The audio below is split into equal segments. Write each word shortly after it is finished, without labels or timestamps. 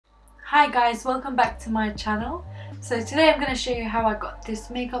Hi guys, welcome back to my channel. So today I'm going to show you how I got this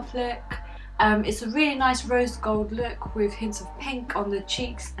makeup look. It's a really nice rose gold look with hints of pink on the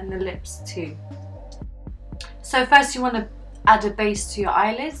cheeks and the lips too. So first you want to add a base to your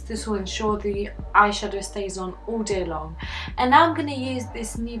eyelids. This will ensure the eyeshadow stays on all day long. And now I'm going to use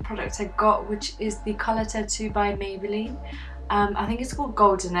this new product I got, which is the Colour Tattoo by Maybelline. I think it's called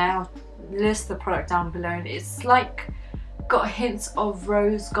Golden Air. I'll list the product down below. And it's like got hints of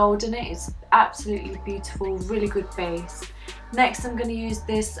rose gold in it. It's absolutely beautiful, really good base. Next I'm going to use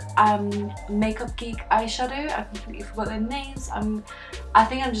this Makeup Geek eyeshadow. I completely forgot their names. I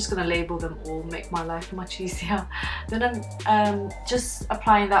think I'm just going to label them all, make my life much easier. Then I'm just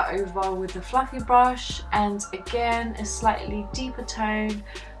applying that over with a fluffy brush, and again a slightly deeper tone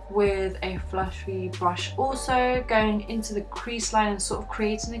with a fluffy brush, also going into the crease line and sort of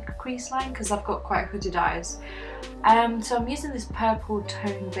creating a crease line because I've got quite hooded eyes. So I'm using this purple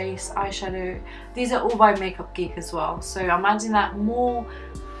tone base eyeshadow. These are all by Makeup Geek as well, so I'm adding that more,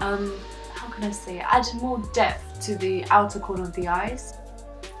 how can I say it? Adding more depth to the outer corner of the eyes.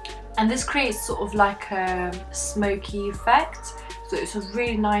 And this creates sort of like a smoky effect, so it's a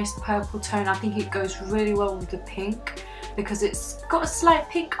really nice purple tone. I think it goes really well with the pink because it's got a slight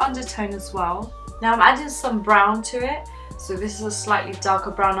pink undertone as well. Now I'm adding some brown to it, so this is a slightly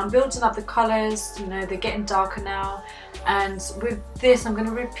darker brown. I'm building up the colours, you know, they're getting darker now, and with this I'm going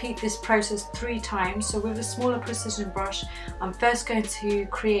to repeat this process 3 times. So with a smaller precision brush, I'm first going to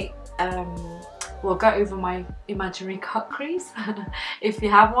create well, go over my imaginary cut crease. If you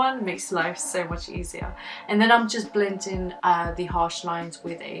have one, it makes life so much easier. And then I'm just blending the harsh lines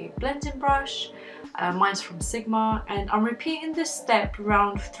with a blending brush. Mine's from Sigma, and I'm repeating this step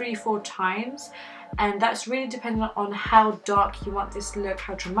around 3-4 times, and that's really dependent on how dark you want this look,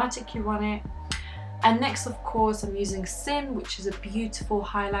 how dramatic you want it. And next, of course, I'm using Sin, which is a beautiful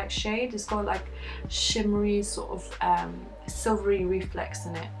highlight shade. It's got like shimmery sort of silvery reflex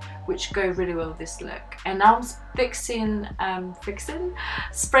in it, which go really well with this look. And now I'm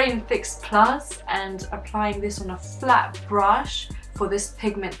spraying Fix Plus and applying this on a flat brush for this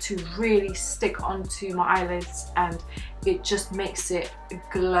pigment to really stick onto my eyelids, and it just makes it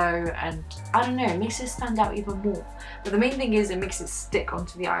glow, and I don't know, it makes it stand out even more. But the main thing is it makes it stick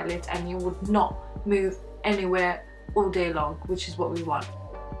onto the eyelid and you would not move anywhere all day long, which is what we want.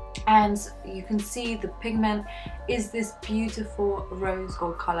 And you can see the pigment is this beautiful rose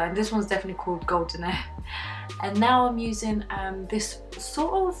gold colour, and this one's definitely called Golden Air. And now I'm using this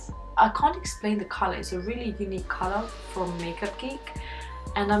sort of, I can't explain the colour, it's a really unique colour from Makeup Geek,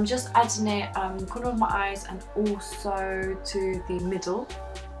 and I'm just adding it corner of my eyes and also to the middle.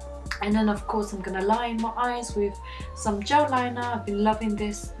 And then of course I'm going to line my eyes with some gel liner. I've been loving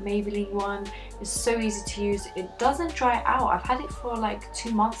this Maybelline one. It's so easy to use. It doesn't dry out. I've had it for like 2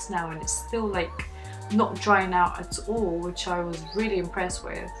 months now and it's still like not drying out at all, which I was really impressed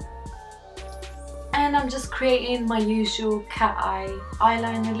with. And I'm just creating my usual cat eye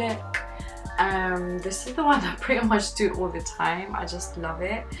eyeliner look. This is the one I pretty much do all the time. I just love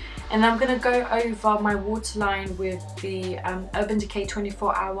it. And I'm going to go over my waterline with the Urban Decay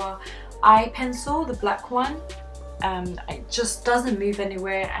 24 Hour eye pencil, the black one. It just doesn't move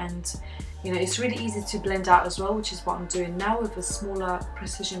anywhere, and you know, it's really easy to blend out as well, which is what I'm doing now with a smaller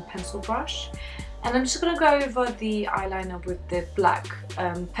precision pencil brush. And I'm just going to go over the eyeliner with the black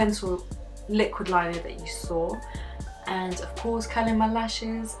pencil liquid liner that you saw. And of course curling my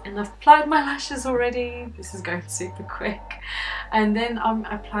lashes, and I've applied my lashes already. This is going super quick. And then I'm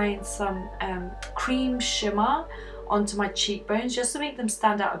applying some cream shimmer onto my cheekbones just to make them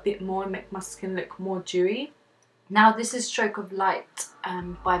stand out a bit more and make my skin look more dewy. Now this is Stroke of Light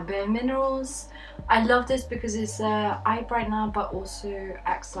by Bare Minerals. I love this because it's an eye brightener but also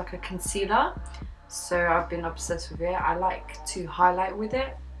acts like a concealer, so I've been obsessed with it. I like to highlight with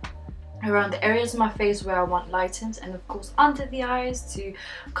it around the areas of my face where I want lightened, and of course under the eyes to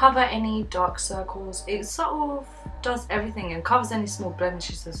cover any dark circles. It sort of does everything and covers any small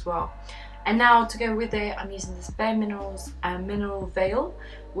blemishes as well. And now to go with it, I'm using this Bare Minerals Mineral Veil,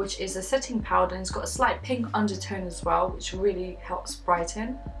 which is a setting powder, and it's got a slight pink undertone as well, which really helps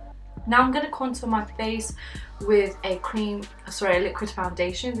brighten. Now I'm going to contour my face with a liquid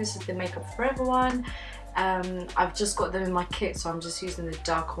foundation. This is the Makeup Forever one. I've just got them in my kit, so I'm just using the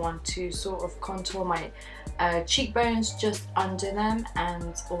darker one to sort of contour my cheekbones just under them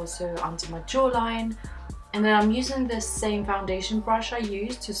and also under my jawline. And then I'm using the same foundation brush I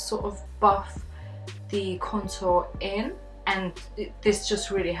used to sort of buff the contour in, and this just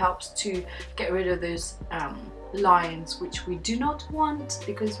really helps to get rid of those lines which we do not want,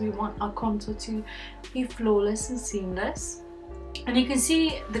 because we want our contour to be flawless and seamless. And you can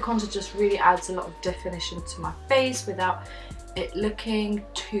see the contour just really adds a lot of definition to my face without it looking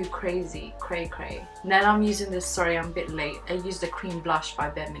too crazy, cray. And then I'm using this, sorry I'm a bit late, I used a cream blush by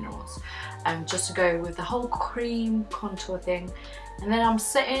Bare Minerals just to go with the whole cream contour thing. And then I'm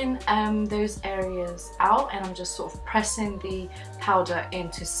setting those areas out, and I'm just sort of pressing the powder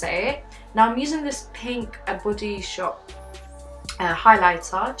in to set it. Now I'm using this pink Body Shop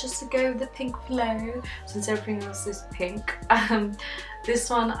highlighter just to go with the pink flow, since everything else is pink. This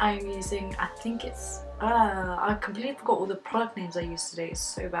one I'm using, I think it's I completely forgot all the product names I used today, it's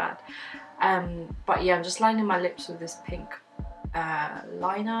so bad. But yeah, I'm just lining my lips with this pink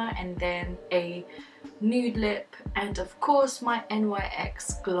liner, and then a nude lip, and of course my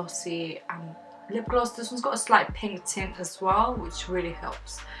NYX glossy lip gloss. This one's got a slight pink tint as well, which really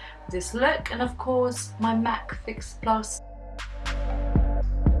helps this look, and of course my MAC Fix Plus.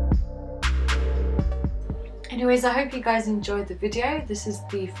 Anyways, I hope you guys enjoyed the video. This is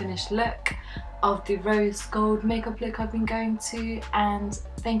the finished look of the rose gold makeup look I've been going to, and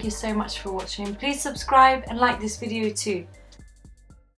thank you so much for watching. Please subscribe and like this video too.